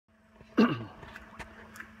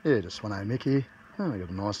Yeah, just one Mick here. Oh, we got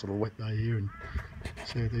a nice little wet day here in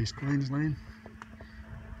southeast Queensland.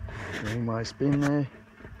 Greenway spin there.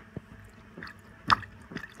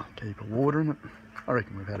 Keep watering it. I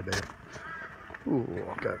reckon we've had about. Oh,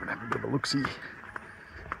 I'll go over and have a bit of a look-see.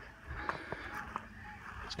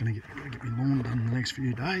 It's gonna get my lawn done in the next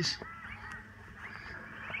few days.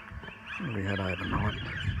 What have we had overnight?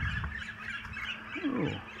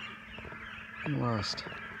 Oh, in the last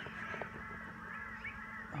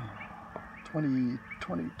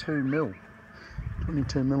 22 mil.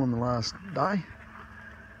 22 mil in the last day.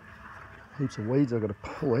 Heaps of weeds I've got to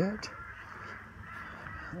pull out.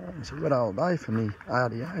 It's a wet old day for me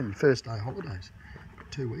RDA, my first day holidays.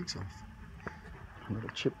 2 weeks off. A little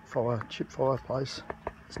chip fireplace.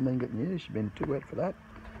 It's been getting used. She's been too wet for that.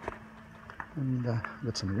 And I've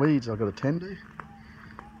got some weeds I've got to tend to.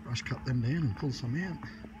 Brush cut them down and pull some out.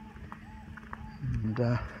 And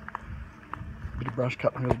a bit of brush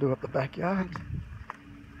cutting I've got to do up the backyard.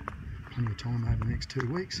 Plenty of time over the next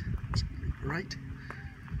 2 weeks. It's going to be great.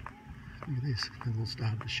 Look at this. They've all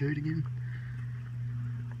started to shoot again.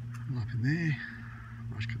 Up in there.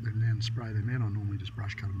 Brush cut them down and spray them out. I normally just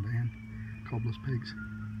brush cut them down. Cobbler's pigs.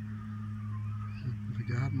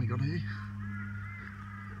 The garden we got here.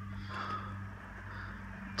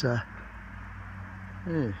 But,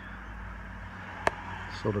 yeah.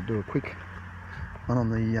 Sort of do a quick one on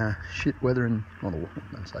the shit weather in, well,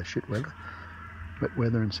 I don't say shit weather, wet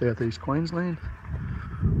weather in southeast Queensland.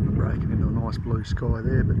 We're breaking into a nice blue sky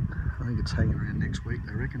there, but I think it's hanging around next week,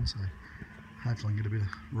 they reckon, so hopefully I can get a bit of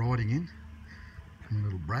riding in. And a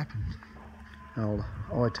little Braaap and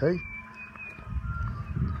old IT.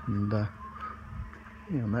 And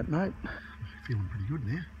yeah, on that note, feeling pretty good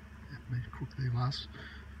now. We cooked there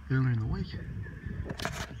earlier in the week.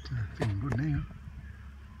 But, feeling good now.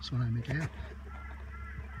 So I make out.